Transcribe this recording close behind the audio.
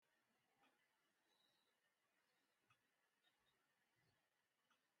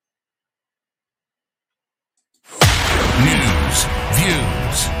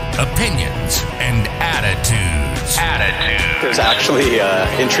views, opinions, and attitudes. There's actually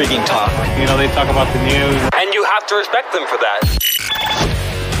intriguing talk. You know, they talk about the news. And you have to respect them for that.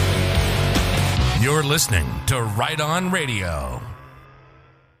 You're listening to Right On Radio.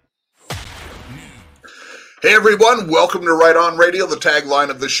 Hey everyone, welcome to Right On Radio. The tagline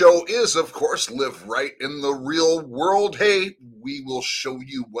of the show is, of course, live right in the real world. Hey, we will show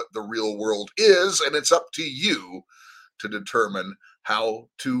you what the real world is, and it's up to you to determine how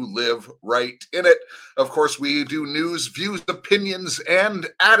to live right in it. Of course, we do news, views, opinions, and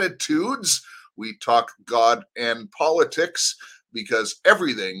attitudes. We talk God and politics because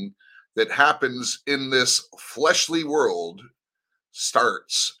everything that happens in this fleshly world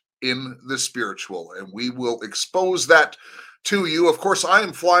starts in the spiritual, and we will expose that to you. Of course, I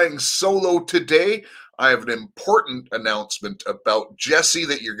am flying solo today. I have an important announcement about Jesse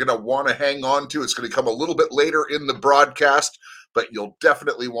that you're going to want to hang on to. It's going to come a little bit later in the broadcast, but you'll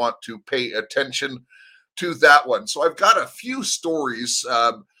definitely want to pay attention to that one. So I've got a few stories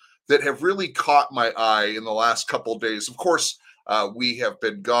that have really caught my eye in the last couple of days. Of course, we have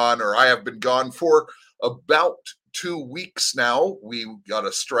been gone, or I have been gone for about 2 weeks now. We got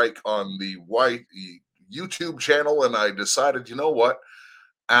a strike on the YouTube channel, and I decided, you know what?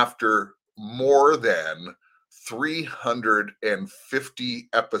 After more than 350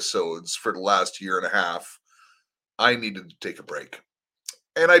 episodes for the last year and a half, I needed to take a break.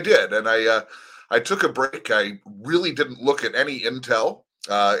 And I did. And I took a break. I really didn't look at any intel.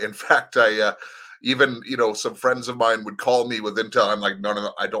 In fact, even, some friends of mine would call me with intel. I'm like,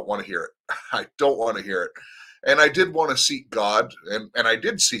 no, I don't want to hear it. I don't want to hear it. And I did want to seek God, and I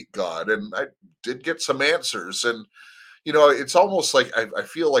did seek God, and I did get some answers. And, it's almost like I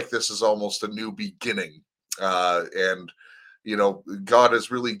feel like this is almost a new beginning. And God has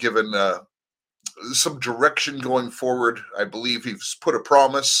really given some direction going forward. I believe he's put a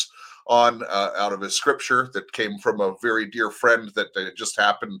promise on out of his scripture that came from a very dear friend that it just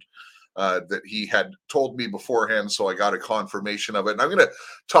happened that he had told me beforehand. So I got a confirmation of it. And I'm going to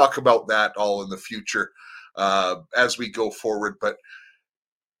talk about that all in the future as we go forward. But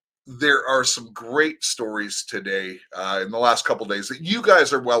there are some great stories today in the last couple of days that you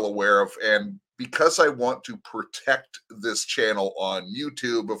guys are well aware of. And because I want to protect this channel on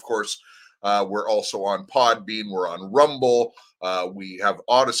YouTube, of course, we're also on Podbean, we're on Rumble, we have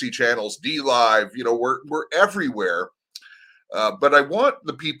Odyssey channels, DLive, we're everywhere. But I want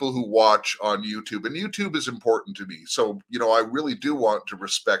the people who watch on YouTube, and YouTube is important to me. So, I really do want to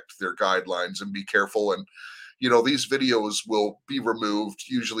respect their guidelines and be careful. And, these videos will be removed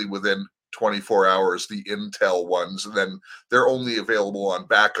usually within 24 hours, the Intel ones, and then they're only available on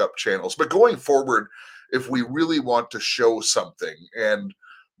backup channels. But going forward, if we really want to show something and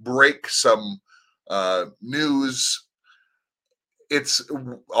break some news,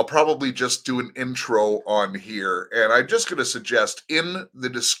 I'll probably just do an intro on here, and I'm just going to suggest in the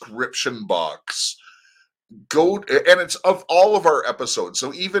description box, and it's of all of our episodes.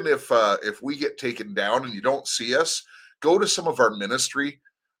 So even if we get taken down and you don't see us, go to some of our ministry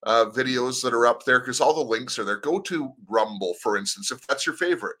videos that are up there, because all the links are there. Go to Rumble, for instance, if that's your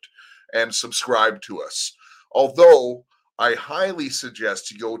favorite, and subscribe to us. Although I highly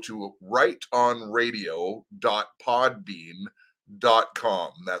suggest you go to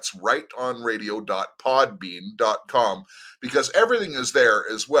rightonradio.podbean.com. That's rightonradio.podbean.com, because everything is there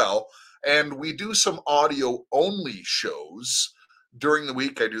as well. And we do some audio only shows during the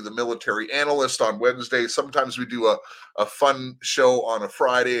week. I do the military analyst on Wednesday. Sometimes we do a fun show on a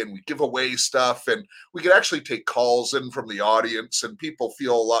Friday, and we give away stuff, and we can actually take calls in from the audience, and people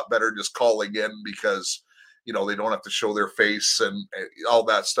feel a lot better just calling in because they don't have to show their face and all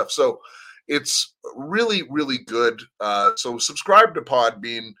that stuff. So it's really, really good. So subscribe to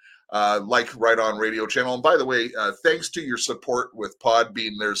Podbean, like Right On Radio channel. And by the way, thanks to your support with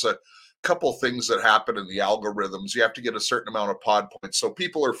Podbean, there's a couple things that happen in the algorithms. You have to get a certain amount of pod points. So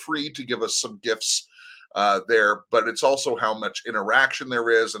people are free to give us some gifts there, but it's also how much interaction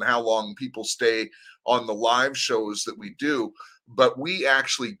there is and how long people stay on the live shows that we do. But we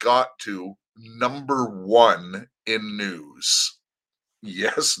actually got to number 1 in news.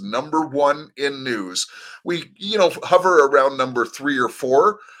 Yes, number 1 in news. We, hover around number 3 or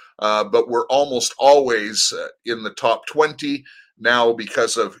 4, but we're almost always in the top 20 now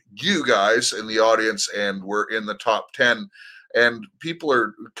because of you guys in the audience, and we're in the top 10. And people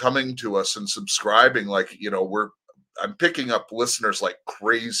are coming to us and subscribing like, I'm picking up listeners like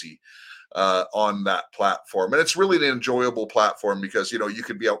crazy on that platform. And it's really an enjoyable platform because, you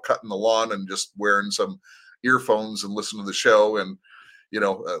could be out cutting the lawn and just wearing some earphones and listen to the show. And, a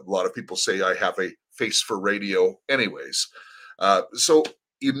lot of people say I have a face for radio anyways. So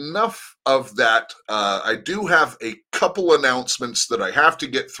enough of that. I do have a couple announcements that I have to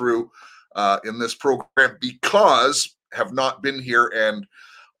get through in this program because have not been here, and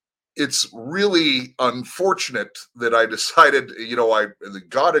it's really unfortunate that I decided,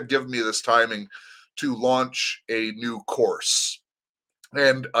 God had given me this timing to launch a new course.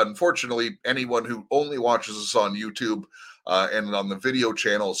 And unfortunately, anyone who only watches us on YouTube and on the video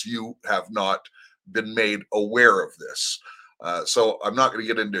channels, you have not been made aware of this. So I'm not going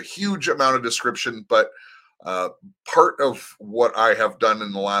to get into a huge amount of description, but part of what I have done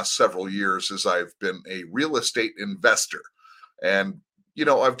in the last several years is I've been a real estate investor. And,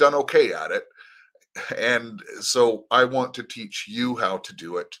 I've done okay at it. And so I want to teach you how to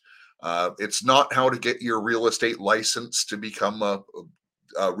do it. It's not how to get your real estate license to become a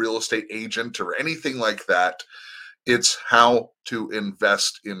real estate agent or anything like that. It's how to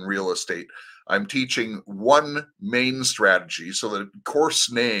invest in real estate. I'm teaching one main strategy. So the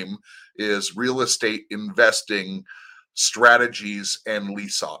course name is Real Estate Investing Strategies and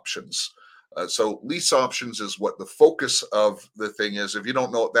Lease Options. So lease options is what the focus of the thing is. If you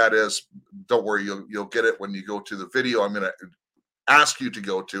don't know what that is, don't worry, you'll get it when you go to the video I'm going to ask you to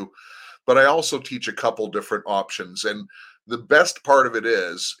go to. But I also teach a couple different options. And the best part of it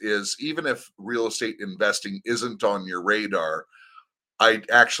is even if real estate investing isn't on your radar, I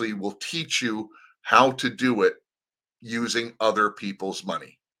actually will teach you how to do it using other people's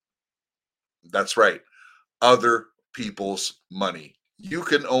money. That's right. Other people's money. You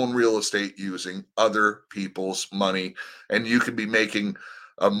can own real estate using other people's money, and you can be making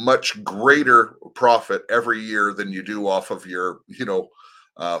a much greater profit every year than you do off of your,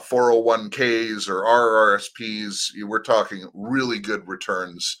 401ks or RRSPs. We're talking really good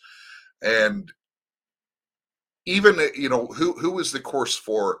returns. And even, who is the course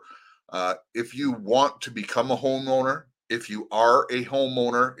for? If you want to become a homeowner, if you are a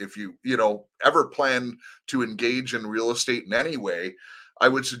homeowner, if you, ever plan to engage in real estate in any way, I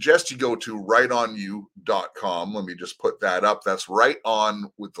would suggest you go to writeonu.com. Let me just put that up. That's right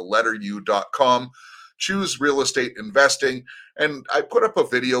on with the letter u.com. Choose real estate investing. And I put up a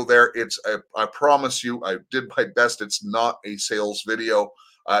video there. I promise you, I did my best. It's not a sales video.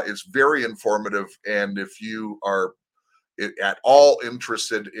 It's very informative. And if you are at all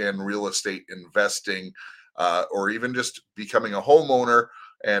interested in real estate investing, or even just becoming a homeowner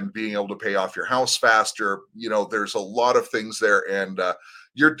and being able to pay off your house faster, there's a lot of things there. And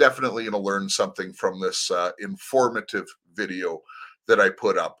you're definitely going to learn something from this informative video that I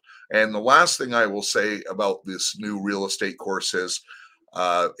put up. And the last thing I will say about this new real estate course is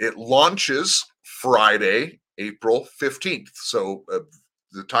it launches Friday, April 15th. So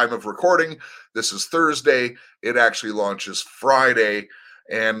the time of recording, this is Thursday. It actually launches Friday.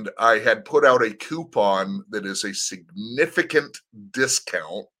 And I had put out a coupon that is a significant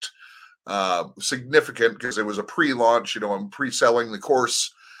discount. Significant because it was a pre-launch. I'm pre-selling the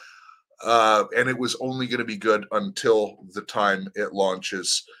course. And it was only going to be good until the time it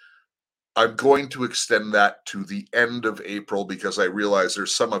launches. I'm going to extend that to the end of April because I realize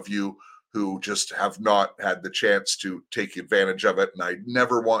there's some of you who just have not had the chance to take advantage of it. And I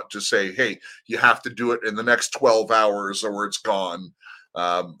never want to say, hey, you have to do it in the next 12 hours or it's gone.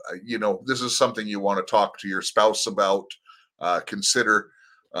 This is something you want to talk to your spouse about, consider,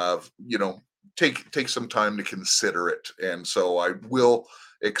 take some time to consider it. And so I will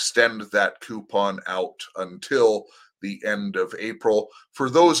extend that coupon out until the end of April. For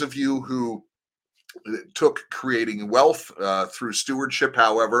those of you who took Creating Wealth through Stewardship,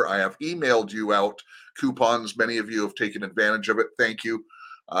 however, I have emailed you out coupons. Many of you have taken advantage of it. Thank you.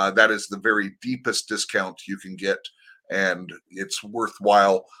 That is the very deepest discount you can get. And it's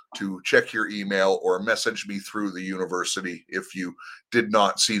worthwhile to check your email or message me through the university if you did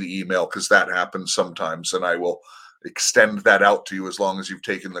not see the email, because that happens sometimes, and I will extend that out to you as long as you've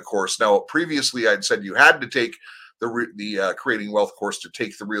taken the course. Now, previously I'd said you had to take the Creating Wealth course to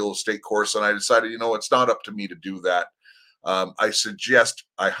take the real estate course, and I decided, it's not up to me to do that. I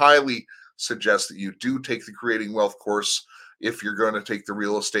highly suggest that you do take the Creating Wealth course if you're going to take the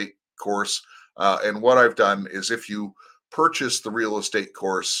real estate course. And what I've done is if you purchase the real estate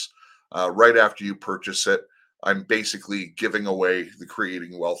course, right after you purchase it, I'm basically giving away the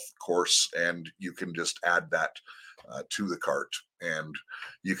Creating Wealth course, and you can just add that to the cart, and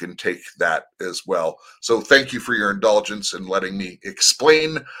you can take that as well. So thank you for your indulgence in letting me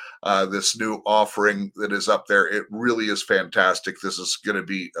explain this new offering that is up there. It really is fantastic. This is going to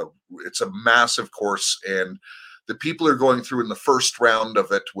be it's a massive course, and the people who are going through in the first round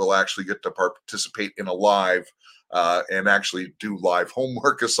of it will actually get to participate in a live and actually do live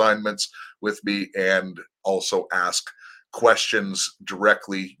homework assignments with me, and also ask questions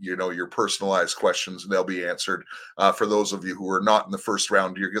directly, your personalized questions, and they'll be answered. For those of you who are not in the first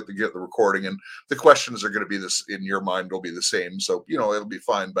round, you're going to get the recording, and the questions are going to be this in your mind will be the same. So, it'll be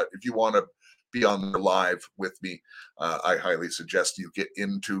fine. But if you want to be on live with me, I highly suggest you get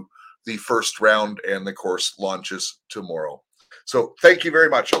into the first round, and the course launches tomorrow. So thank you very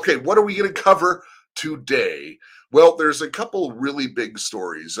much. Okay, what are we going to cover today? Well, there's a couple really big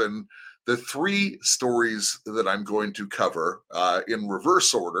stories, and the three stories that I'm going to cover in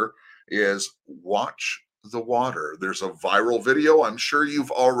reverse order is watch the water. There's a viral video. I'm sure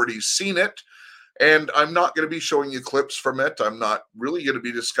you've already seen it, and I'm not going to be showing you clips from it. I'm not really going to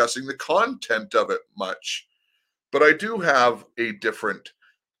be discussing the content of it much, but I do have a different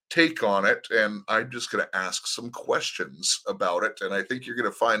take on it, and I'm just going to ask some questions about it, and I think you're going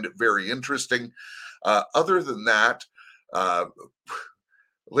to find it very interesting. Other than that,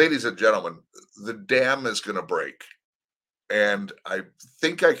 ladies and gentlemen, the dam is going to break, and I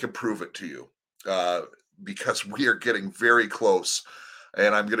think I can prove it to you because we are getting very close,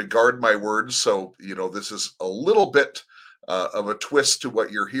 and I'm going to guard my words. So, this is a little bit of a twist to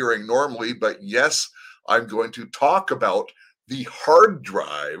what you're hearing normally, but yes, I'm going to talk about the hard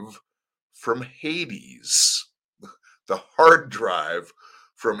drive from Hades. The hard drive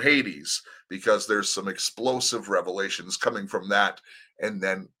from Hades, because there's some explosive revelations coming from that, and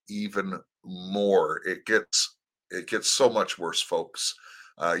then even more. It gets so much worse, folks.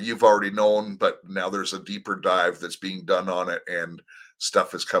 You've already known, but now there's a deeper dive that's being done on it, and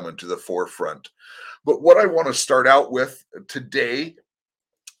stuff is coming to the forefront. But what I want to start out with today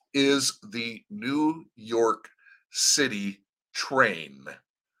is the New York City train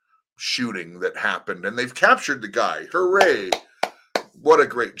shooting that happened, and they've captured the guy. Hooray! What a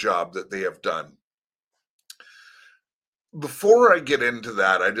great job that they have done. Before I get into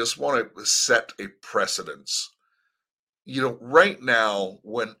that, I just want to set a precedence. Right now,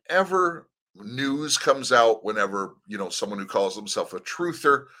 whenever news comes out, whenever, someone who calls himself a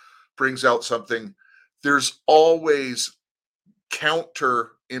truther brings out something, there's always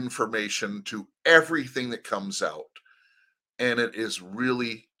counter information to everything that comes out. And it is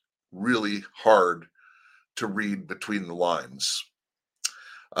really, really hard to read between the lines.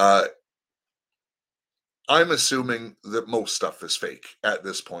 I'm assuming that most stuff is fake at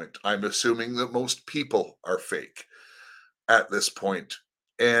this point. I'm assuming that most people are fake at this point.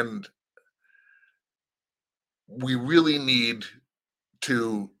 And we really need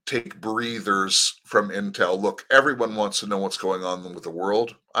to take breathers from intel. Look, everyone wants to know what's going on with the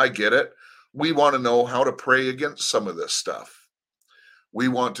world. I get it. We want to know how to pray against some of this stuff. We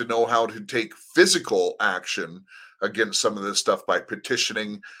want to know how to take physical action against some of this stuff by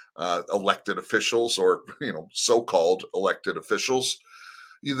petitioning elected officials, or so-called elected officials.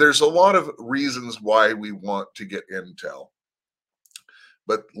 There's a lot of reasons why we want to get intel.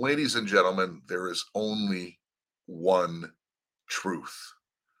 But ladies and gentlemen, there is only one truth.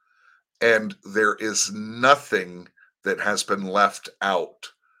 And there is nothing that has been left out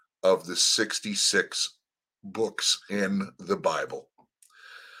of the 66 books in the Bible.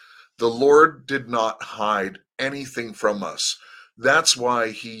 The Lord did not hide anything from us. That's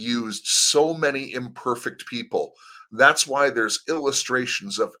why he used so many imperfect people. That's why there's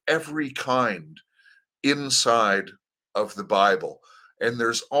illustrations of every kind inside of the Bible. And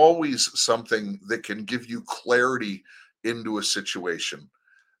there's always something that can give you clarity into a situation.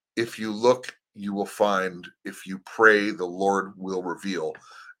 If you look, you will find. If you pray, the Lord will reveal.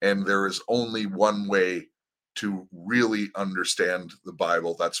 And there is only one way to really understand the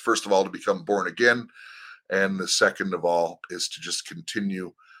Bible. That's, first of all, to become born again. And the second of all is to just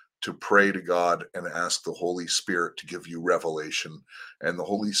continue to pray to God and ask the Holy Spirit to give you revelation. And the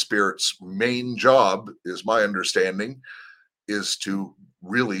Holy Spirit's main job, is my understanding, is to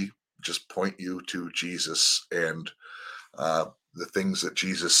really just point you to Jesus and the things that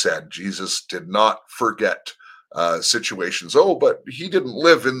Jesus said. Jesus did not forget situations. Oh, but he didn't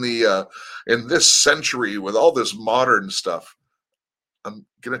live in this century with all this modern stuff. I'm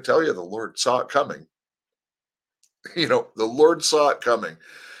going to tell you, the Lord saw it coming. The Lord saw it coming.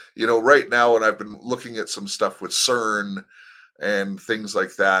 Right now, and I've been looking at some stuff with CERN and things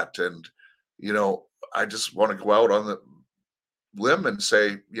like that, and I just want to go out on the limb and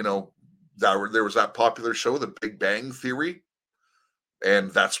say, there was that popular show, The Big Bang Theory,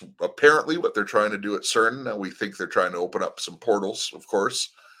 and that's apparently what they're trying to do at CERN. Now, we think they're trying to open up some portals, of course,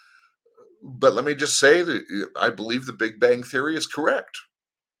 but let me just say that I believe The Big Bang Theory is correct.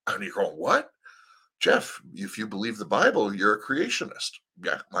 And you're going, what? Jeff, if you believe the Bible, you're a creationist.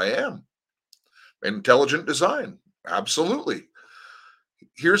 Yeah, I am. Intelligent design, absolutely.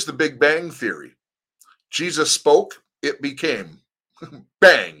 Here's the Big Bang Theory. Jesus spoke, it became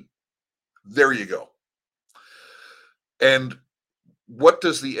bang. There you go. And what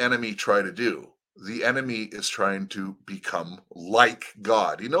does the enemy try to do? The enemy is trying to become like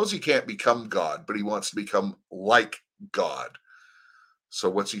God. He knows he can't become God, but he wants to become like God. So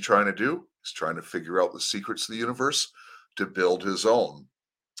what's he trying to do? He's trying to figure out the secrets of the universe to build his own.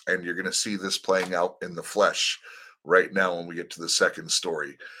 And you're going to see this playing out in the flesh right now when we get to the second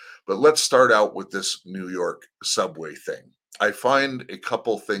story. But let's start out with this New York subway thing. I find a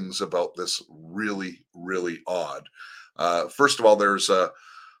couple things about this really, really odd. First of all, there's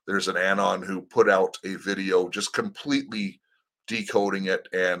an anon who put out a video just completely decoding it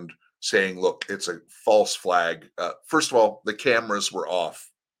and saying, look, it's a false flag. First of all, the cameras were off.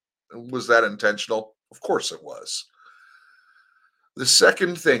 Was that intentional? Of course it was. The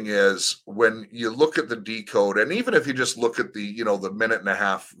second thing is when you look at the decode, and even if you just look at the, the minute and a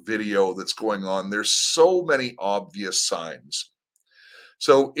half video that's going on, there's so many obvious signs.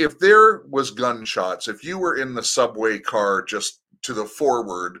 So if there was gunshots, if you were in the subway car just to the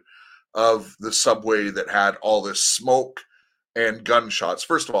forward of the subway that had all this smoke and gunshots,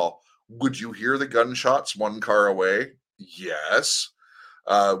 first of all, would you hear the gunshots one car away? Yes.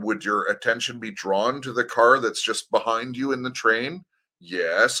 Would your attention be drawn to the car that's just behind you in the train?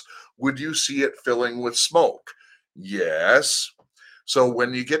 Yes. Would you see it filling with smoke? Yes. So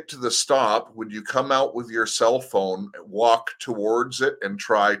when you get to the stop, would you come out with your cell phone, walk towards it, and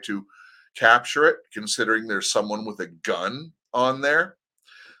try to capture it, considering there's someone with a gun on there?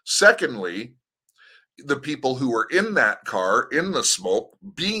 Secondly, the people who were in that car, in the smoke,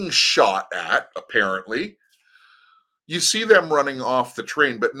 being shot at, apparently, you see them running off the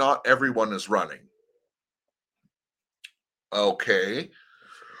train, but not everyone is running. Okay.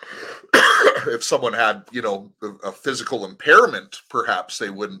 If someone had, a physical impairment, perhaps they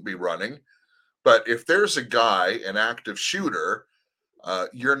wouldn't be running. But if there's a guy, an active shooter,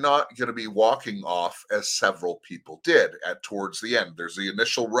 you're not going to be walking off as several people did towards the end. There's the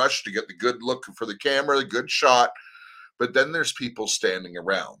initial rush to get the good look for the camera, the good shot, but then there's people standing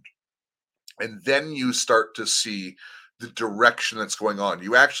around. And then you start to see the direction that's going on.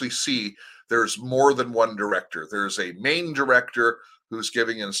 You actually see there's more than one director. There's a main director who's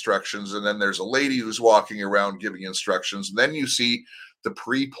giving instructions, and then there's a lady who's walking around giving instructions. And then you see the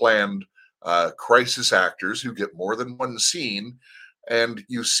pre-planned crisis actors who get more than one scene, and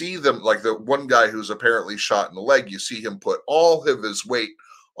you see them, like the one guy who's apparently shot in the leg, you see him put all of his weight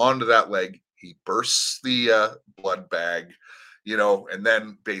onto that leg. He bursts the blood bag, and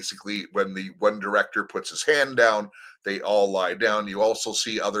then basically when the one director puts his hand down, they all lie down. You also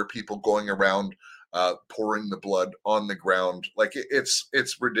see other people going around pouring the blood on the ground. Like it's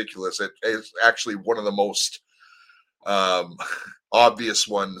ridiculous. It's actually one of the most obvious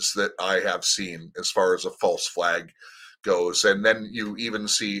ones that I have seen as far as a false flag goes. And then you even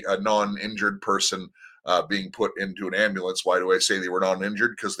see a non-injured person being put into an ambulance. Why do I say they were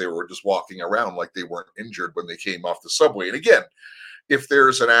non-injured? Because they were just walking around like they weren't injured when they came off the subway. And again, if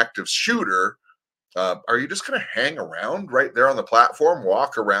there's an active shooter, are you just going to hang around right there on the platform,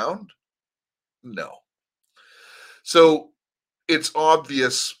 walk around? No. So it's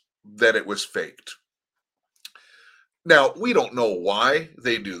obvious that it was faked. Now, we don't know why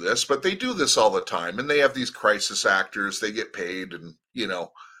they do this, but they do this all the time. And they have these crisis actors, they get paid and,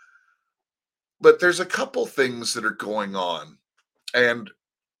 But there's a couple things that are going on. And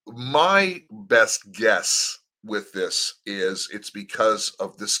my best guess with this is it's because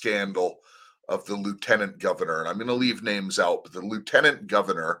of the scandal of the lieutenant governor. And I'm going to leave names out, but the lieutenant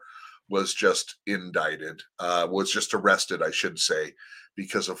governor was just indicted, was just arrested, I should say,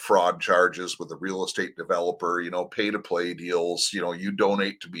 because of fraud charges with a real estate developer, pay to play deals, you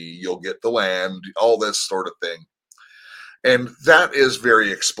donate to me, you'll get the land, all this sort of thing. And that is very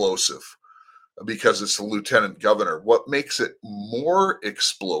explosive because it's the lieutenant governor. What makes it more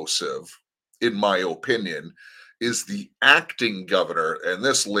explosive, in my opinion, is the acting governor, and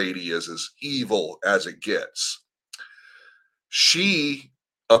this lady is as evil as it gets. She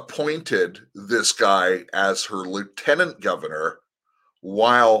appointed this guy as her lieutenant governor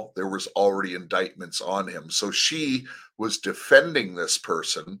while there was already indictments on him. So she was defending this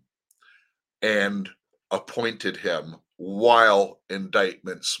person and appointed him while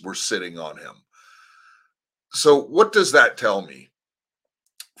indictments were sitting on him. So what does that tell me?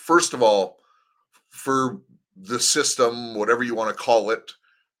 First of all, for the system, whatever you want to call it,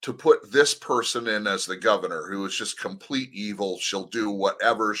 to put this person in as the governor, who is just complete evil, she'll do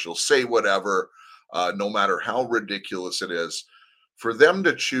whatever, she'll say whatever, no matter how ridiculous it is, for them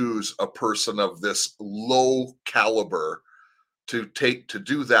to choose a person of this low caliber to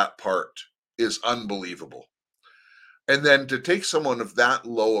do that part is unbelievable. And then to take someone of that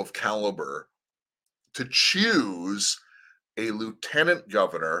low of caliber to choose a lieutenant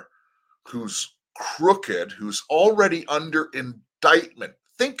governor who's crooked, who's already under indictment.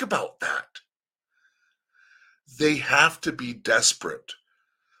 Think about that. They have to be desperate.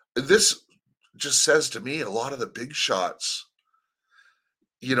 This just says to me a lot of the big shots,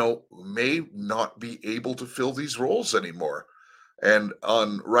 may not be able to fill these roles anymore. And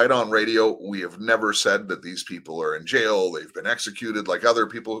on Right On Radio, we have never said that these people are in jail, they've been executed like other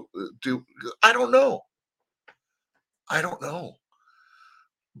people do. I don't know.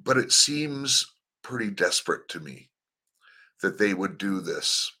 But it seems pretty desperate to me that they would do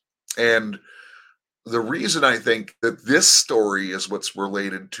this. And the reason I think that this story is what's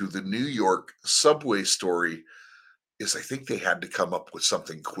related to the New York subway story is I think they had to come up with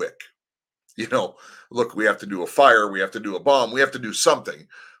something quick. Look, we have to do a fire, we have to do a bomb, we have to do something.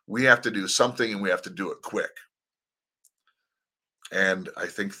 We have to do something and we have to do it quick. And I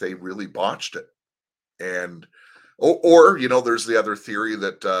think they really botched it. And or there's the other theory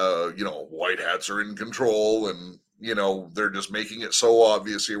that white hats are in control and they're just making it so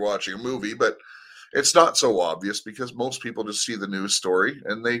obvious you're watching a movie, but it's not so obvious because most people just see the news story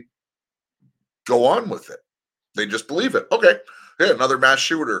and they go on with it. They just believe it. Okay, yeah, another mass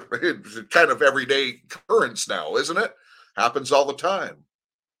shooter. It's kind of everyday occurrence now, isn't it? Happens all the time.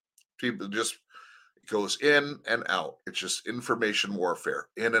 People just goes in and out. It's just information warfare,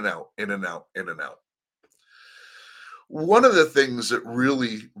 in and out, in and out, in and out. One of the things that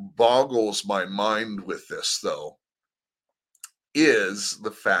really boggles my mind with this, though, is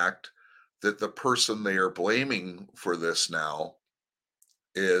the fact that the person they are blaming for this now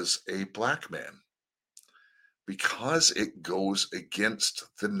is a black man, because it goes against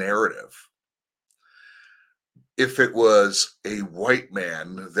the narrative. If it was a white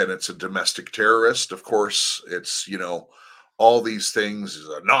man, then it's a domestic terrorist. Of course, it's, all these things, is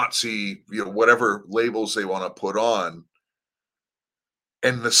a Nazi, whatever labels they want to put on.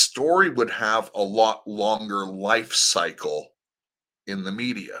 And the story would have a lot longer life cycle in the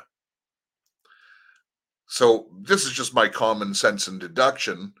media. So this is just my common sense and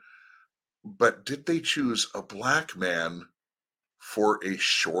deduction. But did they choose a black man for a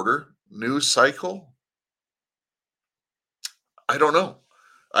shorter news cycle? I don't know.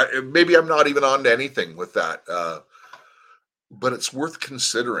 Maybe I'm not even on to anything with that. But it's worth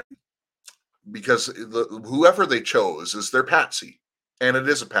considering, because whoever they chose is their patsy. And it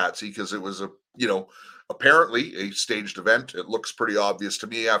is a patsy because it was apparently a staged event. It looks pretty obvious to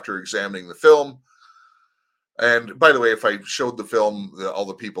me after examining the film. And by the way, if I showed the film, all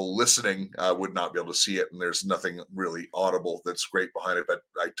the people listening would not be able to see it. And there's nothing really audible that's great behind it. But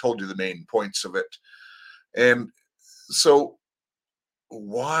I told you the main points of it. And so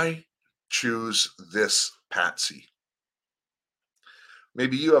why choose this patsy?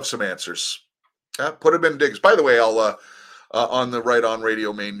 Maybe you have some answers. Put them in digs. By the way, I'll on the Right On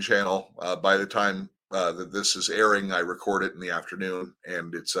Radio main channel, by the time that this is airing, I record it in the afternoon,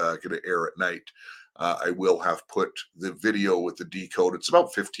 and it's going to air at night. I will have put the video with the decode. It's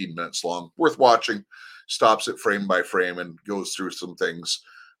about 15 minutes long, worth watching. Stops it frame by frame and goes through some things.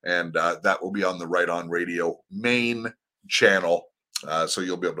 And that will be on the Right On Radio main channel. So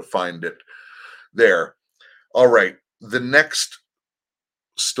you'll be able to find it there. All right. The next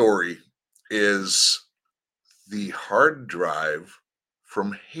story is the hard drive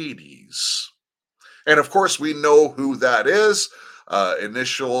from Hades. And of course, we know who that is.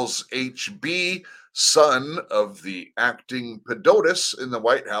 Initials HB, son of the acting POTUS in the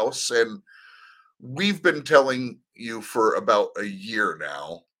White House. And we've been telling you for about a year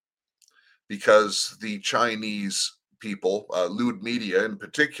now, because the Chinese people, Lewd Media in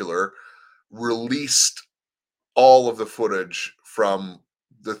particular, released all of the footage from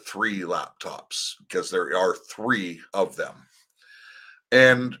the 3 laptops, because there are 3 of them.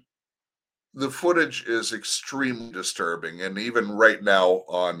 And the footage is extremely disturbing. And even right now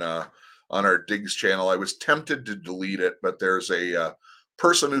on our Digs channel, I was tempted to delete it, but there's a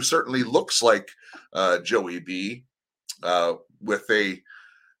person who certainly looks like Joey B, with a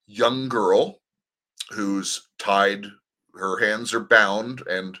young girl who's tied, her hands are bound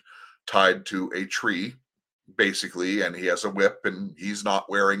and tied to a tree, basically, and he has a whip and he's not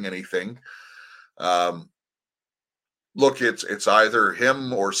wearing anything. Look, it's either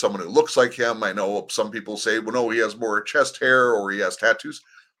him or someone who looks like him. I know some people say, well, no, he has more chest hair or he has tattoos.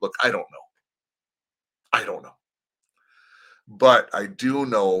 Look, I don't know. But I do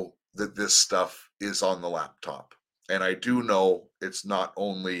know that this stuff is on the laptop. And I do know it's not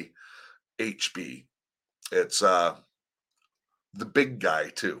only HB. It's the big guy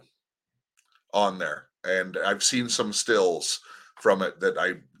too on there. And I've seen some stills from it that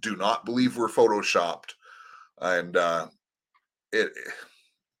I do not believe were photoshopped. And it,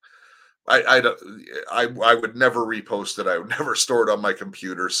 I don't, I would never repost it. I would never store it on my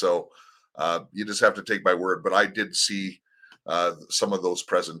computer. So you just have to take my word. But I did see some of those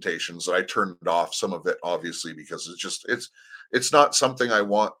presentations. I turned off some of it, obviously, because it's not something I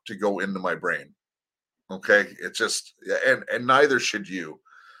want to go into my brain. Okay, it's just, and neither should you.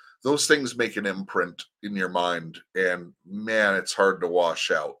 Those things make an imprint in your mind, and man, it's hard to wash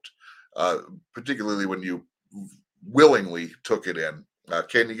out, particularly when you willingly took it in.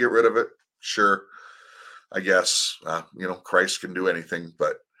 Can you get rid of it? Sure, I guess. Christ can do anything,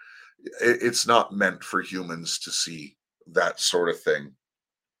 but it's not meant for humans to see that sort of thing.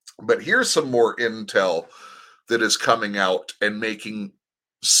 But here's some more intel that is coming out and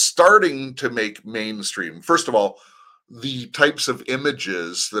starting to make mainstream. First of all, the types of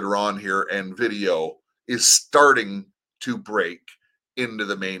images that are on here and video is starting to break into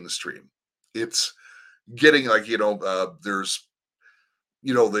the mainstream. It's getting like, there's,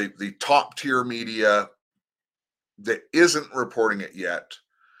 the top tier media that isn't reporting it yet,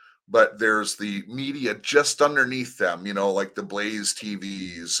 but there's the media just underneath them, like the Blaze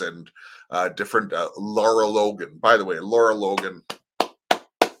TVs and different Laura Logan. By the way, Laura Logan,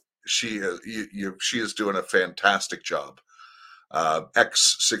 she is doing a fantastic job.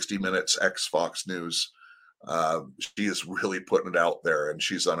 X 60 Minutes, X Fox News. She is really putting it out there, and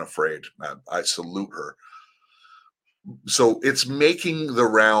she's unafraid. I salute her. So it's making the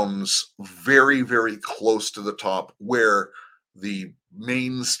rounds very, very close to the top, where the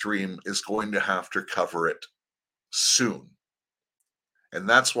mainstream is going to have to cover it soon. And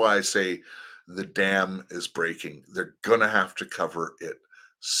that's why I say the dam is breaking. They're going to have to cover it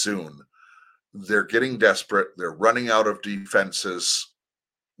soon. They're getting desperate. They're running out of defenses.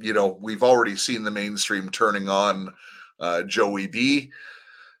 We've already seen the mainstream turning on Joey B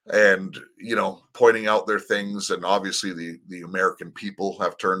and, pointing out their things. And obviously the American people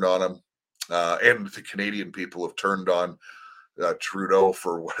have turned on him. And the Canadian people have turned on Trudeau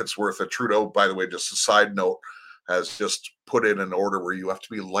for what it's worth. Trudeau, by the way, just a side note, has just put in an order where you have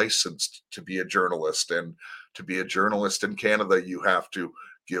to be licensed to be a journalist. And to be a journalist in Canada, you have to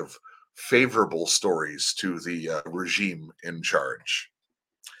give favorable stories to the regime in charge.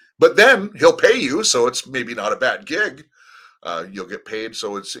 But then he'll pay you, so it's maybe not a bad gig. You'll get paid.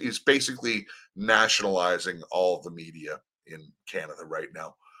 So he's basically nationalizing all of the media in Canada right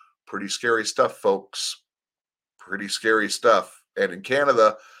now. Pretty scary stuff, folks. Pretty scary stuff. And in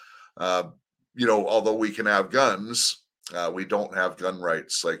Canada, although we can have guns, we don't have gun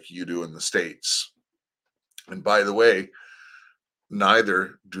rights like you do in the States. And by the way,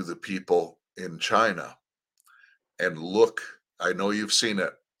 neither do the people in China. And look, I know you've seen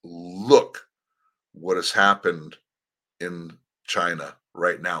it. Look what has happened in China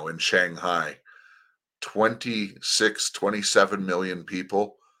right now, in Shanghai. 27 million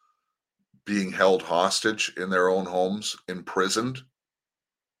people being held hostage in their own homes, imprisoned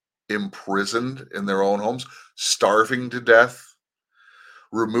in their own homes, starving to death,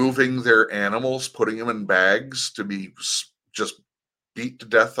 removing their animals, putting them in bags to be just beat to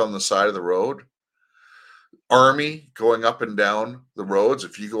death on the side of the road. Army going up and down the roads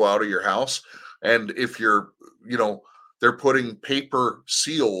if you go out of your house. And if you're, they're putting paper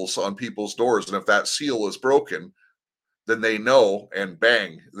seals on people's doors. And if that seal is broken, then they know, and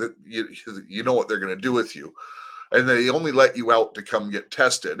bang, that you know what they're going to do with you. And they only let you out to come get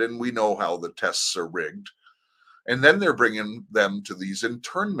tested. And we know how the tests are rigged. And then they're bringing them to these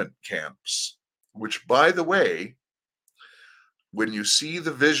internment camps, which, by the way, when you see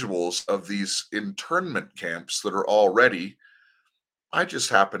the visuals of these internment camps that are already, I just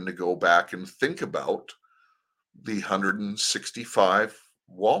happen to go back and think about the 165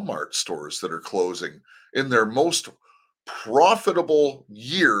 Walmart stores that are closing in their most profitable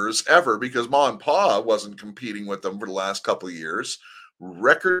years ever, because Ma and Pa wasn't competing with them for the last couple of years.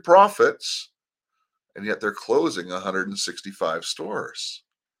 Record profits, and yet they're closing 165 stores.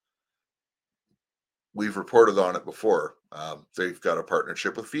 We've reported on it before. They've got a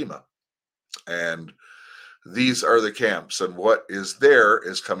partnership with FEMA. And these are the camps. And what is there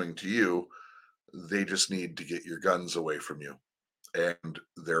is coming to you. They just need to get your guns away from you. And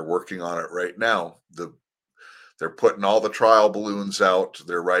they're working on it right now. They're putting all the trial balloons out.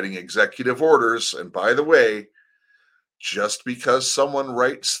 They're writing executive orders. And by the way, just because someone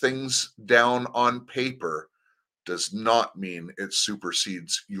writes things down on paper does not mean it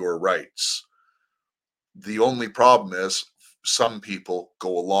supersedes your rights. The only problem is some people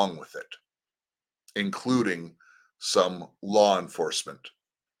go along with it, including some law enforcement.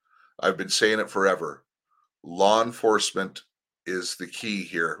 I've been saying it forever. law enforcement is the key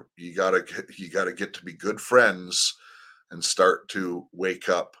here. You gotta get to be good friends and start to wake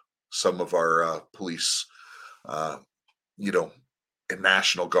up some of our police, uh, you know, and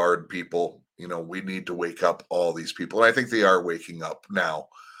National Guard people. We need to wake up all these people, and I think they are waking up now.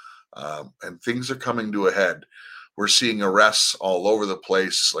 And things are coming to a head. We're seeing arrests all over the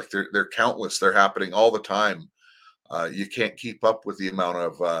place. Like they're countless. They're happening all the time. You can't keep up with the amount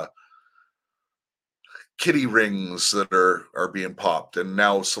of kitty rings that are being popped, and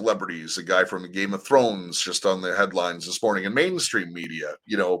now celebrities. A guy from Game of Thrones just on the headlines this morning, in mainstream media,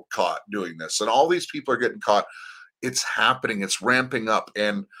 caught doing this, and all these people are getting caught. It's happening. It's ramping up,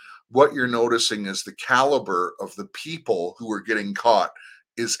 and what you're noticing is the caliber of the people who are getting caught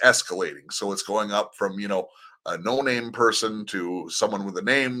is escalating. So it's going up from, a no-name person to someone with a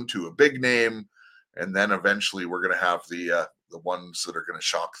name to a big name. And then eventually we're going to have the ones that are going to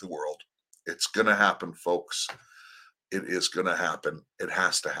shock the world. It's going to happen, folks. It is going to happen. It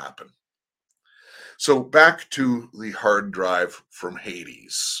has to happen. So back to the hard drive from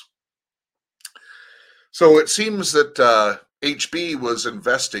Hades. So it seems that HB was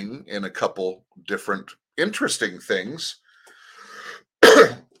investing in a couple different interesting things.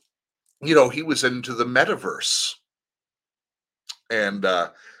 He was into the metaverse, and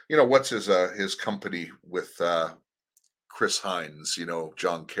what's his company with Chris Hines,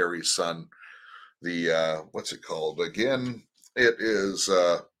 John Kerry's son, the what's it called again? It is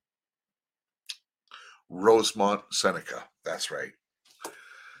Rosemont Seneca. That's right.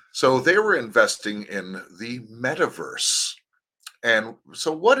 So they were investing in the metaverse. And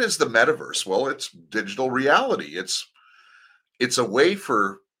so what is the metaverse? Well, it's digital reality. It's a way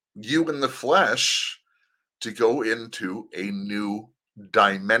for you in the flesh to go into a new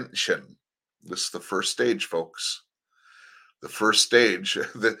dimension. This is the first stage, folks. The first stage.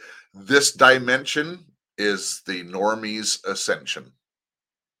 This dimension is the normie's ascension.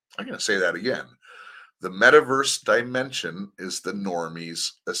 I'm going to say that again. The metaverse dimension is the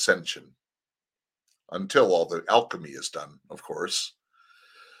normie's ascension. Until all the alchemy is done, of course.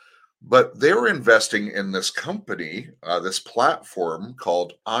 But they're investing in this company, this platform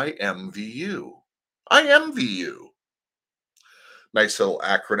called IMVU. IMVU. Nice little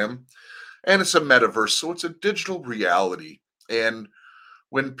acronym. And it's a metaverse, so it's a digital reality. And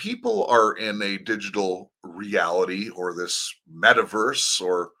when people are in a digital reality or this metaverse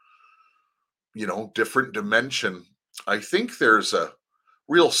or, different dimension, I think there's a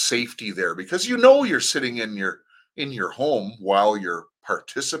real safety there, because you're sitting in your home while you're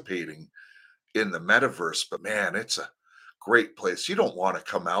participating in the metaverse, but man, it's a great place. You don't want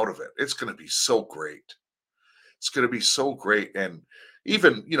to come out of it. It's going to be so great. It's going to be so great. And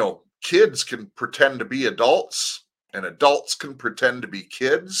even, kids can pretend to be adults, and adults can pretend to be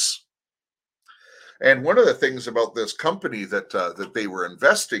kids. And one of the things about this company that they were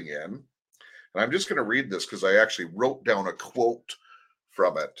investing in, and I'm just going to read this because I actually wrote down a quote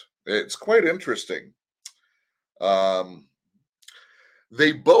from it. It's quite interesting.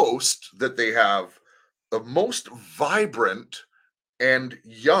 They boast that they have the most vibrant and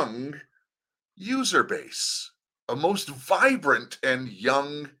young user base. A most vibrant and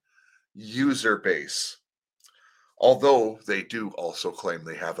young user base. Although they do also claim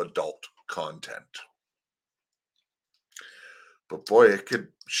they have adult content. But boy, it could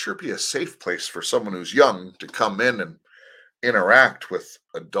sure be a safe place for someone who's young to come in and interact with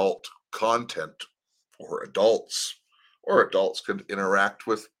adult content, or adults could interact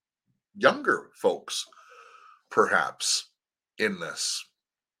with younger folks, perhaps, in this.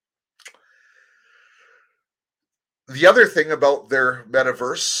 The other thing about their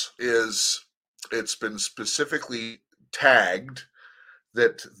metaverse is it's been specifically tagged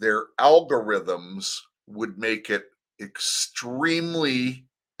that their algorithms would make it extremely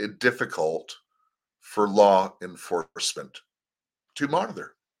difficult for law enforcement to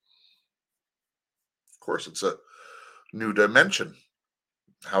monitor. Of course, it's a new dimension.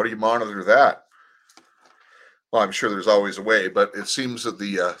 How do you monitor that? Well, I'm sure there's always a way, but it seems that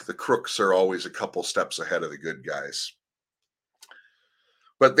the crooks are always a couple steps ahead of the good guys.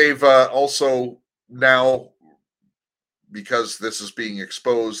 But they've also now, because this is being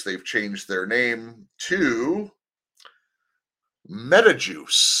exposed, they've changed their name to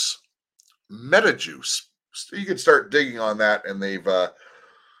MetaJuice. MetaJuice. You can start digging on that, and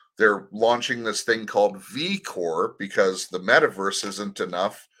they're launching this thing called VCore because the metaverse isn't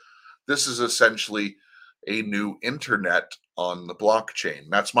enough. This is essentially a new internet on the blockchain.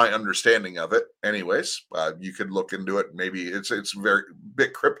 That's my understanding of it. Anyways, you could look into it. Maybe it's very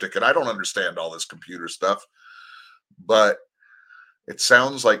bit cryptic, and I don't understand all this computer stuff, but it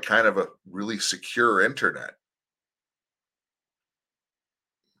sounds like kind of a really secure internet.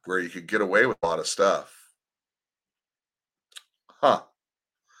 where you could get away with a lot of stuff. Huh.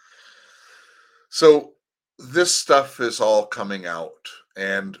 So this stuff is all coming out.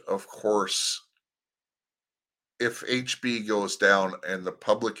 And of course, if HB goes down and the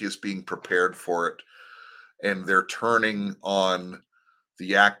public is being prepared for it, and they're turning on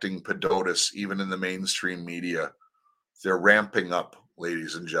the acting Padotis, even in the mainstream media, they're ramping up,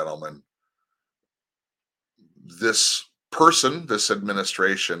 ladies and gentlemen. This person, this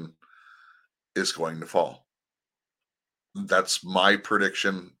administration, is going to fall. That's my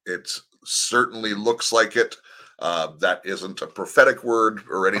prediction. It certainly looks like it. That isn't a prophetic word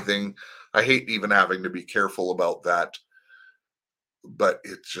or anything. I hate even having to be careful about that, but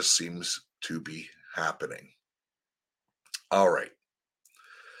it just seems to be happening. All right.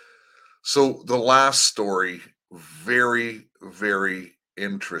 So the last story, very, very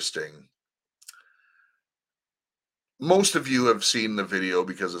interesting. Most of you have seen the video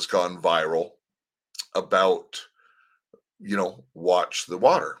because it's gone viral about, watch the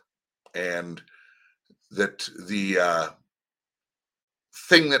water. And that the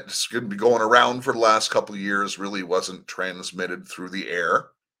thing that's going to be going around for the last couple of years really wasn't transmitted through the air.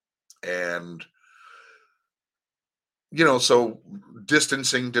 And, so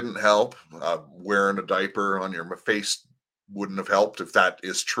distancing didn't help. Wearing a diaper on your face wouldn't have helped if that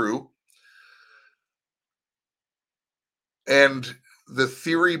is true. And the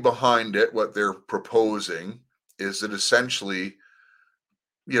theory behind it, what they're proposing, is that essentially,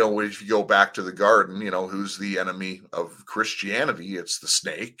 if you go back to the garden, who's the enemy of Christianity? It's the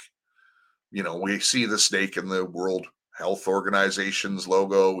snake. We see the snake in the World Health Organization's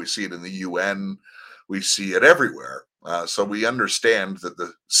logo. We see it in the UN. We see it everywhere. So we understand that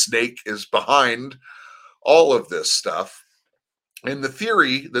the snake is behind all of this stuff. And the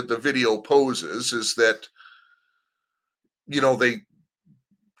theory that the video poses is that, they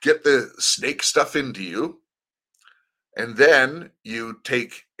get the snake stuff into you, and then you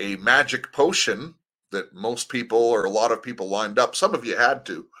take a magic potion that most people or a lot of people lined up. Some of you had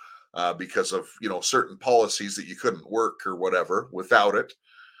to because of, certain policies that you couldn't work or whatever without it.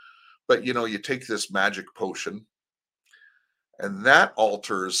 But, you take this magic potion and that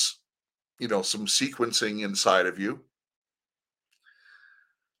alters, some sequencing inside of you.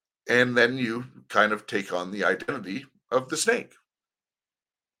 And then you kind of take on the identity of the snake.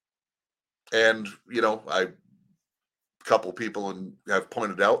 And, a couple people have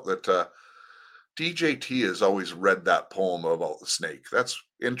pointed out that DJT has always read that poem about the snake. That's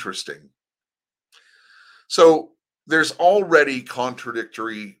interesting. So there's already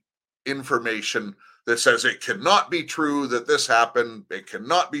contradictory information that says it cannot be true that this happened. It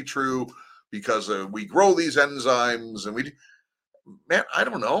cannot be true because we grow these enzymes and man, I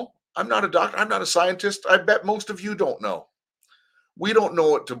don't know. I'm not a doctor. I'm not a scientist. I bet most of you don't know. We don't know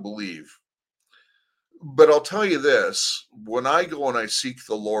what to believe. But I'll tell you this, when I go and I seek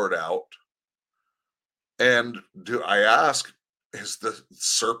the Lord out, and do I ask, is the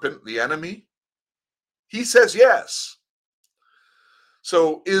serpent the enemy? He says yes.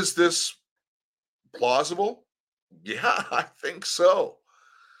 So is this plausible? Yeah, I think so.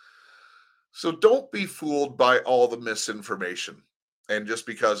 So don't be fooled by all the misinformation. And just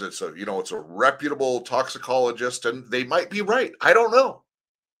because it's a reputable toxicologist, and they might be right. I don't know.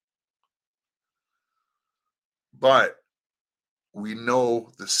 But we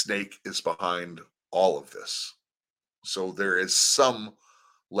know the snake is behind all of this. So there is some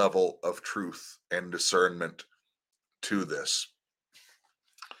level of truth and discernment to this.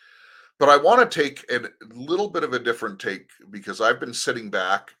 But I want to take a little bit of a different take because I've been sitting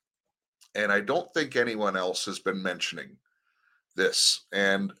back and I don't think anyone else has been mentioning this.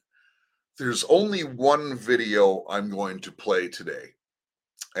 And there's only one video I'm going to play today.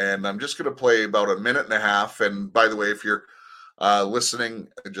 And I'm just going to play about a minute and a half. And by the way, if you're listening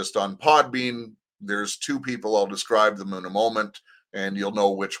just on Podbean, there's two people. I'll describe them in a moment, and you'll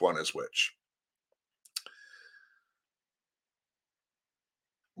know which one is which.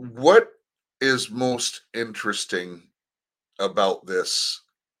 What is most interesting about this,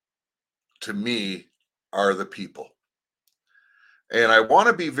 to me, are the people. And I want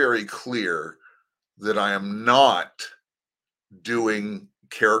to be very clear that I am not doing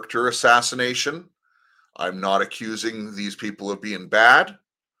character assassination. I'm not accusing these people of being bad.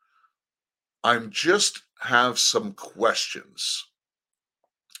 I'm just have some questions.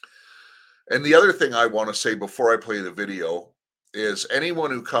 And the other thing I want to say before I play the video is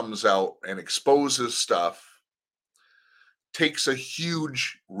anyone who comes out and exposes stuff takes a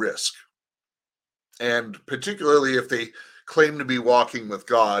huge risk. And particularly if they claim to be walking with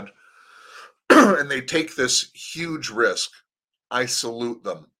God and they take this huge risk, I salute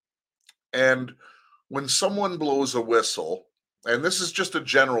them. And when someone blows a whistle, and this is just a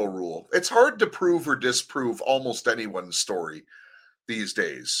general rule, it's hard to prove or disprove almost anyone's story these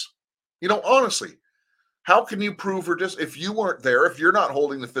days. Honestly, how can you prove or if you weren't there, if you're not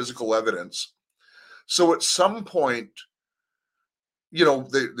holding the physical evidence? So at some point,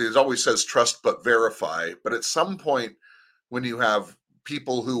 there's always says trust but verify. But at some point, when you have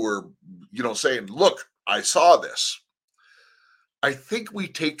people who are, saying, look, I saw this, I think we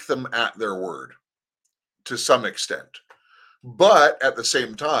take them at their word to some extent. But at the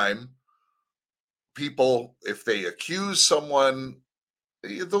same time, people, if they accuse someone,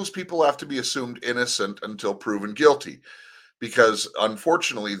 those people have to be assumed innocent until proven guilty. Because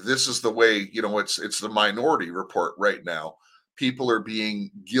unfortunately, this is the way, it's the Minority Report right now. People are being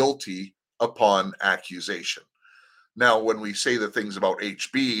guilty upon accusation. Now, when we say the things about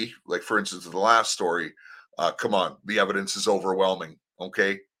HB, like for instance, in the last story, come on, the evidence is overwhelming.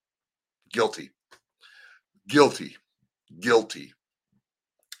 Okay. Guilty. Deal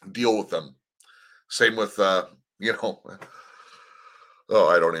with them. Same with, I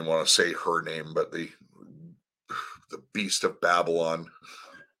don't even want to say her name, but the beast of Babylon,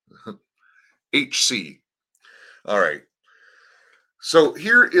 HC. All right. So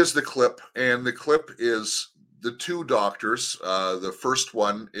here is the clip, and the clip is the two doctors. The first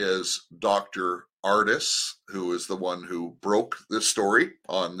one is Dr. Ardis, who is the one who broke this story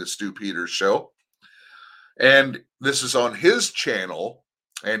on the Stu Peters show. And this is on his channel,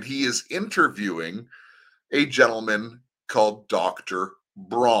 and he is interviewing a gentleman called Dr.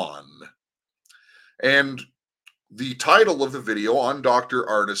 Braun. And the title of the video on Dr.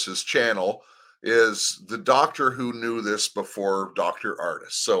 Ardis's channel is The Doctor Who Knew This Before Dr.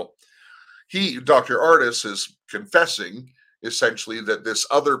 Ardis. So Dr. Ardis is confessing essentially that this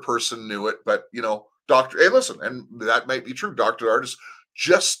other person knew it, but hey, listen, and that might be true. Dr. Ardis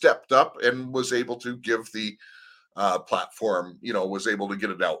just stepped up and was able to give the platform, was able to get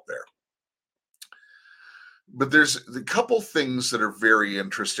it out there. But there's a couple things that are very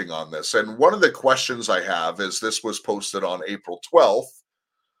interesting on this. And one of the questions I have is, this was posted on April 12th.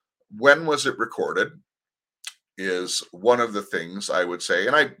 When was it recorded? Is one of the things I would say.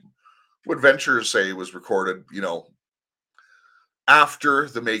 And I would venture to say it was recorded, after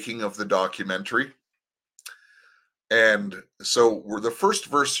the making of the documentary. And so the first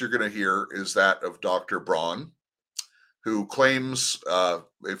verse you're going to hear is that of Dr. Braun, who claims,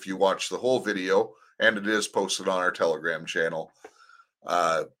 if you watch the whole video, and it is posted on our Telegram channel,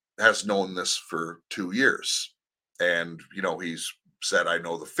 has known this for 2 years. And, he's said, I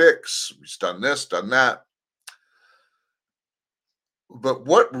know the fix. He's done this, done that. But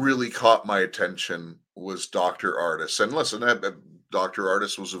what really caught my attention was Dr. Ardis. And listen, Dr.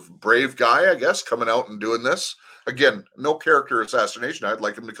 Ardis was a brave guy, I guess, coming out and doing this. Again, no character assassination. I'd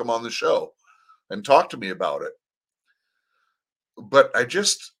like him to come on the show and talk to me about it. But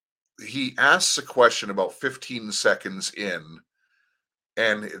he asks a question about 15 seconds in,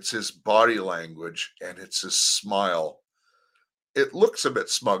 and it's his body language and it's his smile. It looks a bit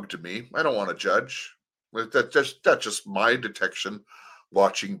smug to me. I don't want to judge. That's just my detection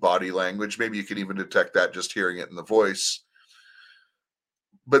watching body language. Maybe you can even detect that just hearing it in the voice.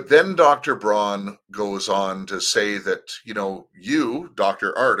 But then Dr. Braun goes on to say that, you,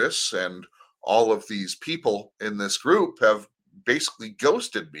 Dr. Ardis, and all of these people in this group have basically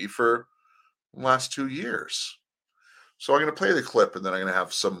ghosted me for the last 2 years. So I'm going to play the clip, and then I'm going to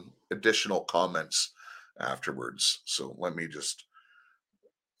have some additional comments afterwards. So let me just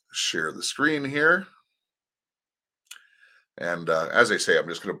share the screen here. And as I say, I'm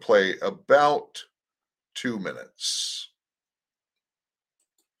just going to play about 2 minutes.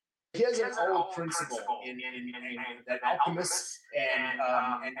 Here's an old principle in that alchemists and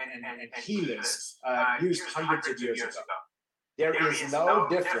healers used hundreds of years ago. There is no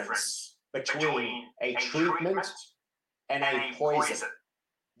difference between a treatment and a poison.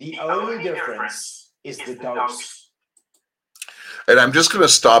 The only difference is the dose. And I'm just going to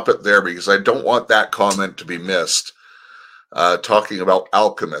stop it there because I don't want that comment to be missed. Talking about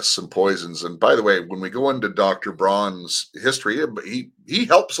alchemists and poisons. And by the way, when we go into Dr. Braun's history, he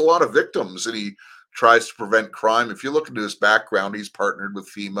helps a lot of victims and he tries to prevent crime. If you look into his background, he's partnered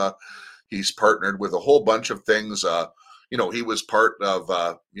with FEMA. He's partnered with a whole bunch of things. He was part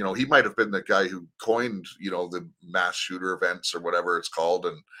of, he might have been the guy who coined, the mass shooter events or whatever it's called.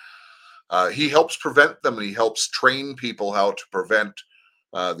 And he helps prevent them, and he helps train people how to prevent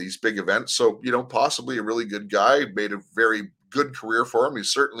these big events. So, possibly a really good guy, made a very good career for him.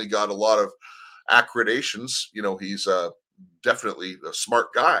 He's certainly got a lot of accreditations. He's definitely a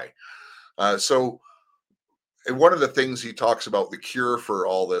smart guy. So and one of the things he talks about, the cure for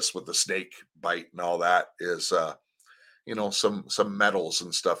all this with the snake bite and all that, is some metals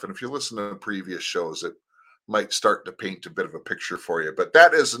and stuff. And if you listen to previous shows, it might start to paint a bit of a picture for you, but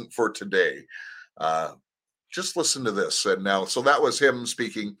that isn't for today. Just listen to this. And now, so that was him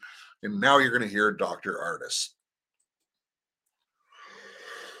speaking, and now you're going to hear Dr. Ardis.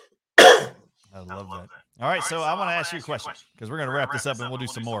 I love that. All right, so I want to ask you a question, because we're going to wrap this up and we'll do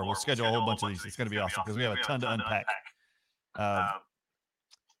some more. We'll schedule a whole bunch of these. It's going to be awesome because we have a ton to unpack.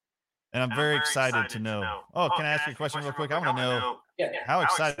 And I'm very excited to know. Oh, can I ask you a question real quick? I want to know, how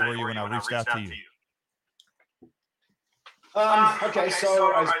excited were you when I reached out to you? Okay,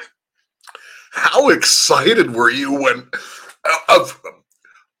 so how excited were you when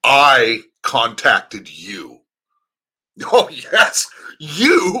I contacted you? Oh, yes,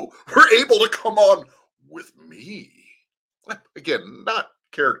 you were able to come on with me. Again, not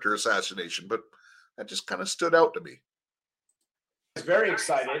character assassination, but that just kind of stood out to me. I was very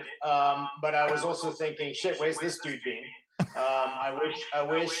excited, but I was also thinking, shit, where's this dude been? I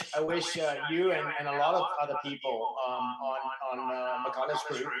wish you and a lot of other people on McCullough's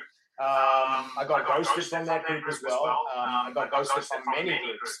group. I got ghosted from that group as well. I got ghosted from many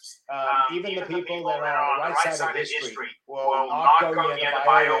groups. Even the people that are on the right side of history will not go near the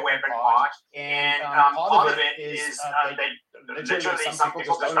bioweapon part. And part of it is literally some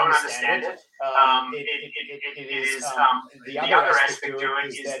people just don't understand it. It is the other aspect to it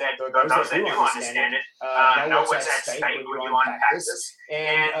is that those that do understand it know what's at stake when you unpack this.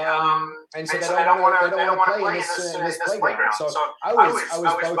 And so they don't want to play in this playground. So I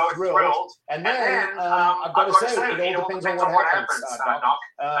was both thrilled. And then I've got to say, it all depends on what happens, Doc.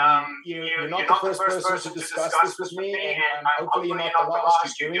 You're not the first person to discuss this with me, and hopefully you're not the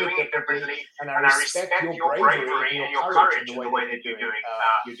last. You're doing it differently, and I respect your bravery and your courage in the way that you're doing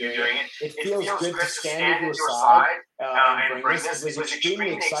it. It feels good to stand at your side and bring this. It was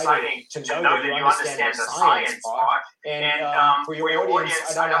extremely exciting to know that you understand the science part. And for your audience,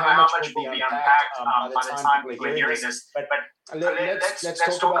 I don't know how much will be unpacked by the time people are hearing this, but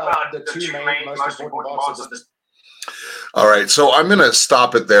let's talk about the two most important parts of this. All right, so I'm going to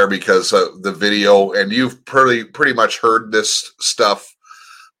stop it there because the video, and you've pretty much heard this stuff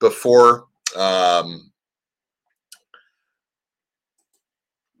before.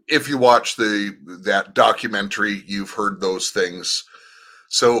 If you watch that documentary, you've heard those things.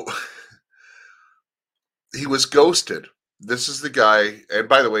 So he was ghosted. This is the guy, and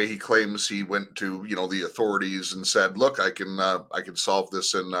by the way, he claims he went to the authorities and said, "Look, I can solve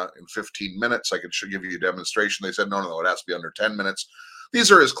this in 15 minutes. I can give you a demonstration." They said, "No, it has to be under 10 minutes."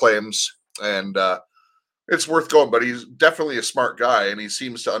 These are his claims, and it's worth going. But he's definitely a smart guy, and he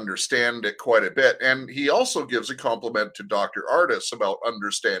seems to understand it quite a bit. And he also gives a compliment to Dr. Ardis about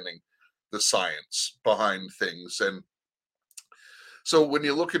understanding the science behind things. And so when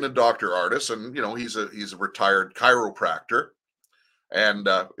you look into Dr. Ardis, and he's a retired chiropractor, and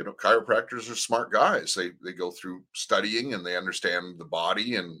chiropractors are smart guys. They go through studying, and they understand the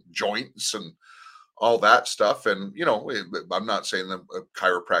body and joints and all that stuff. And I'm not saying that a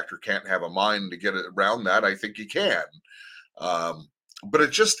chiropractor can't have a mind to get around that. I think he can, but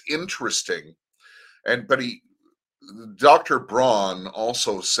it's just interesting. But Dr. Braun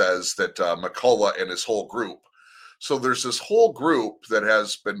also says that McCullough and his whole group. So there's this whole group that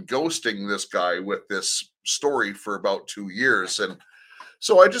has been ghosting this guy with this story for about 2 years. And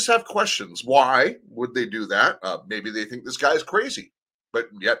so I just have questions. Why would they do that? Maybe they think this guy's crazy, but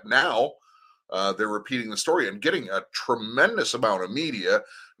yet now they're repeating the story and getting a tremendous amount of media.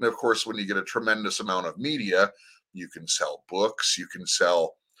 And of course, when you get a tremendous amount of media, you can sell books, you can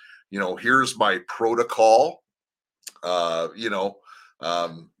sell, here's my protocol,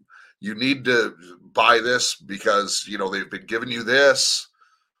 you need to buy this because, they've been giving you this.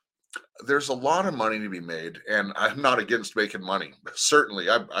 There's a lot of money to be made, and I'm not against making money. Certainly,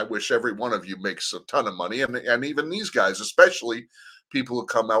 I wish every one of you makes a ton of money, and even these guys, especially people who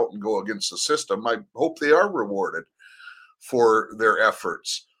come out and go against the system, I hope they are rewarded for their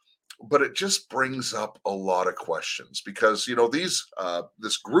efforts. But it just brings up a lot of questions because,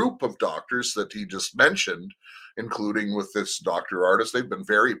 this group of doctors that he just mentioned, including with this Dr. Ardis, they've been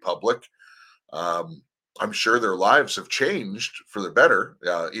very public. I'm sure their lives have changed for the better,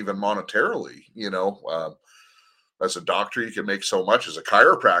 even monetarily. As a doctor, you can make so much. As a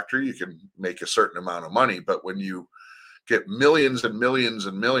chiropractor, you can make a certain amount of money. But when you get millions and millions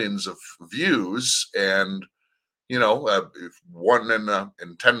and millions of views, and if one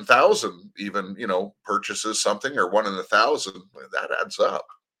in 10,000 even purchases something, or 1 in 1,000, that adds up.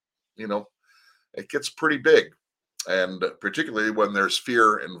 It gets pretty big. And particularly when there's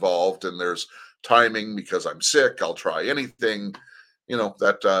fear involved and there's timing because I'm sick. I'll try anything,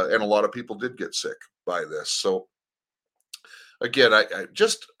 that, and a lot of people did get sick by this. So again, I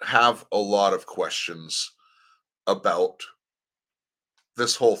just have a lot of questions about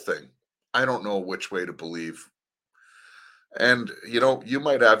this whole thing. I don't know which way to believe. And, you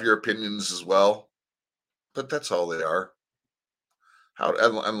might have your opinions as well, but that's all they are.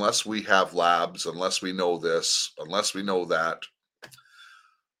 Unless we have labs, unless we know this, unless we know that.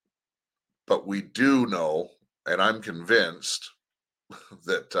 But we do know, and I'm convinced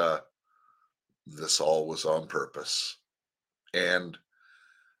that this all was on purpose. And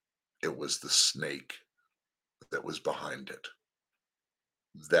it was the snake that was behind it.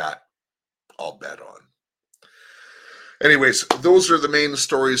 That I'll bet on. Anyways, those are the main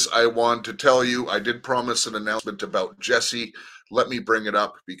stories I want to tell you. I did promise an announcement about Jessie. Let me bring it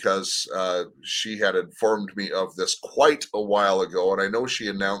up because she had informed me of this quite a while ago, and I know she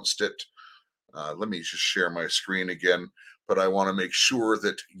announced it. Let me just share my screen again, but I want to make sure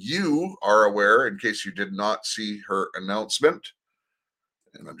that you are aware in case you did not see her announcement.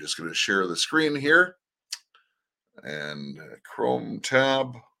 And I'm just going to share the screen here. And Chrome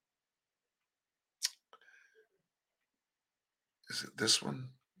tab. Is it this one?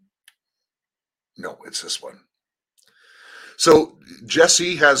 No, it's this one. So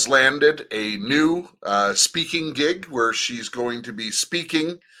Jessie has landed a new speaking gig where she's going to be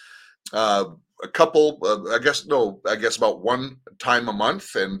speaking about one time a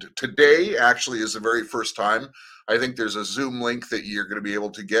month. And today actually is the very first time. I think there's a Zoom link that you're going to be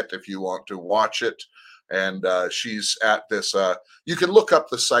able to get if you want to watch it. And she's at this, you can look up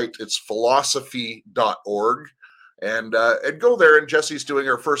the site. It's philosophy.org. And go there, and Jessie's doing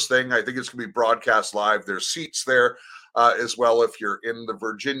her first thing. I think it's going to be broadcast live. There's seats there as well if you're in the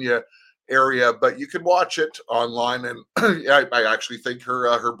Virginia area, but you can watch it online. And I actually think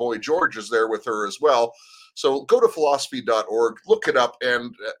her boy George is there with her as well. So go to philosophy.org, look it up,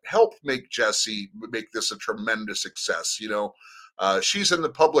 and help make Jessie make this a tremendous success. She's in the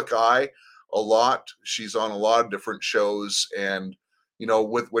public eye a lot. She's on a lot of different shows, and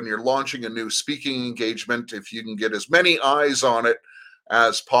when you're launching a new speaking engagement, if you can get as many eyes on it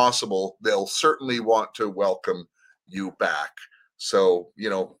as possible, they'll certainly want to welcome you back. So,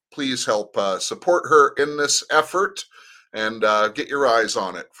 please help support her in this effort and get your eyes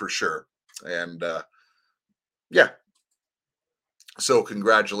on it for sure. And so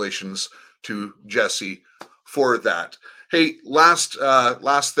congratulations to Jessie for that. Hey, last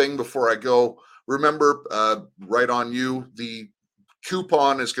thing before I go, remember, Right On You, the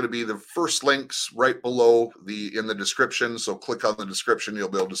coupon is going to be the first links right below in the description. So click on the description. You'll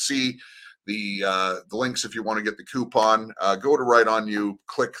be able to see the links if you want to get the coupon. Go to Right On You,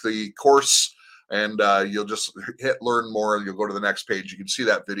 click the course, and you'll just hit learn more. You'll go to the next page. You can see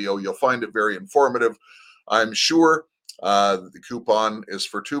that video. You'll find it very informative, I'm sure. The coupon is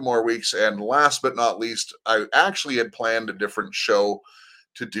for 2 more weeks. And last but not least, I actually had planned a different show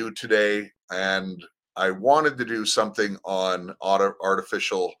to do today, and I wanted to do something on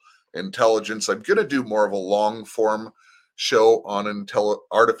artificial intelligence. I'm going to do more of a long form show on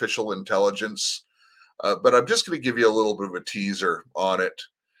artificial intelligence, but I'm just going to give you a little bit of a teaser on it.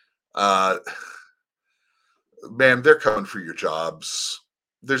 Man, they're coming for your jobs.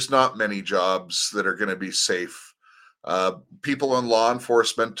 There's not many jobs that are going to be safe. People in law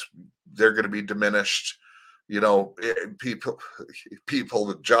enforcement, they're going to be diminished. People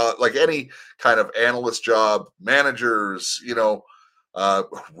with job, like any kind of analyst job, managers,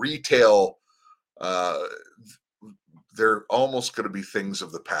 retail, they're almost going to be things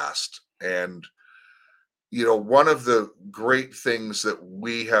of the past. And, one of the great things that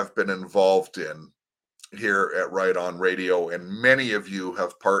we have been involved in here at Right On Radio, and many of you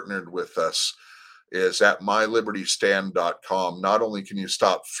have partnered with us, is at mylibertystand.com. Not only can you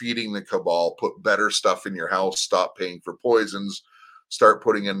stop feeding the cabal, put better stuff in your house, stop paying for poisons, start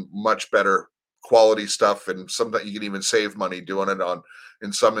putting in much better quality stuff, and sometimes you can even save money doing it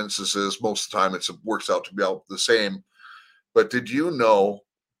in some instances. Most of the time it works out to be about the same. But did you know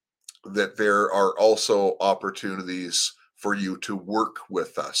that there are also opportunities for you to work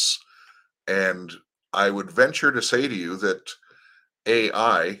with us? And I would venture to say to you that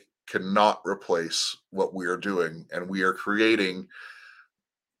AI cannot replace what we are doing, and we are creating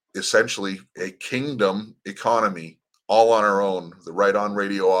essentially a kingdom economy all on our own. The Right On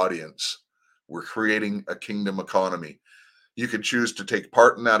Radio audience, we're creating a kingdom economy. You could choose to take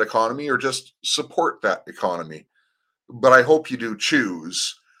part in that economy or just support that economy, but I hope you do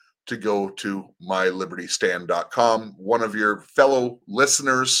choose to go to mylibertystand.com. One of your fellow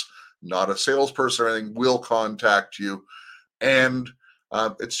listeners, not a salesperson or anything, will contact you, and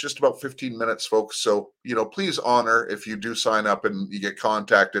It's just about 15 minutes, folks. So, please honor, if you do sign up and you get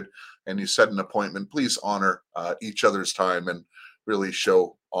contacted and you set an appointment, please honor each other's time and really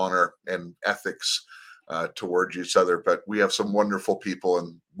show honor and ethics towards each other. But we have some wonderful people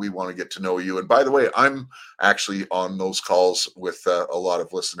and we want to get to know you. And by the way, I'm actually on those calls with a lot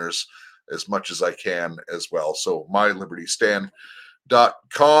of listeners as much as I can as well. So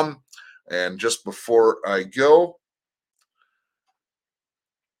mylibertystand.com. And just before I go,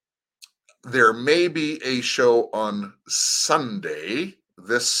 there may be a show on Sunday,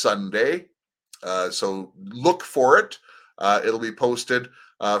 this Sunday. So look for it. It'll be posted.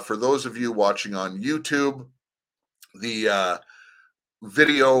 For those of you watching on YouTube, the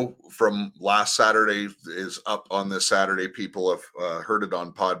video from last Saturday is up on this Saturday. People have heard it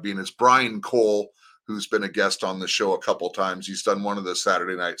on Podbean. It's Brian Cole, who's been a guest on the show a couple times. He's done one of the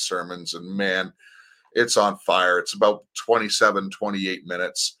Saturday night sermons, and man, it's on fire. It's about 27, 28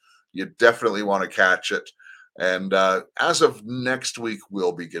 minutes. You definitely want to catch it. And as of next week,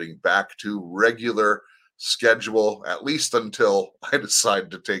 we'll be getting back to regular schedule, at least until I decide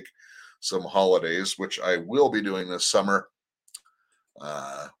to take some holidays, which I will be doing this summer.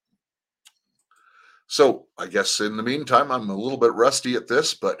 So I guess in the meantime, I'm a little bit rusty at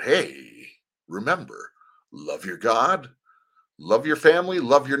this, but hey, remember, love your God, love your family,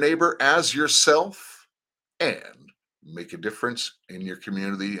 love your neighbor as yourself, and make a difference in your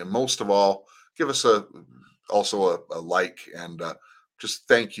community. And most of all, give us also a like, and just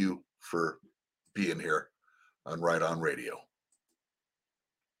thank you for being here on Right On Radio.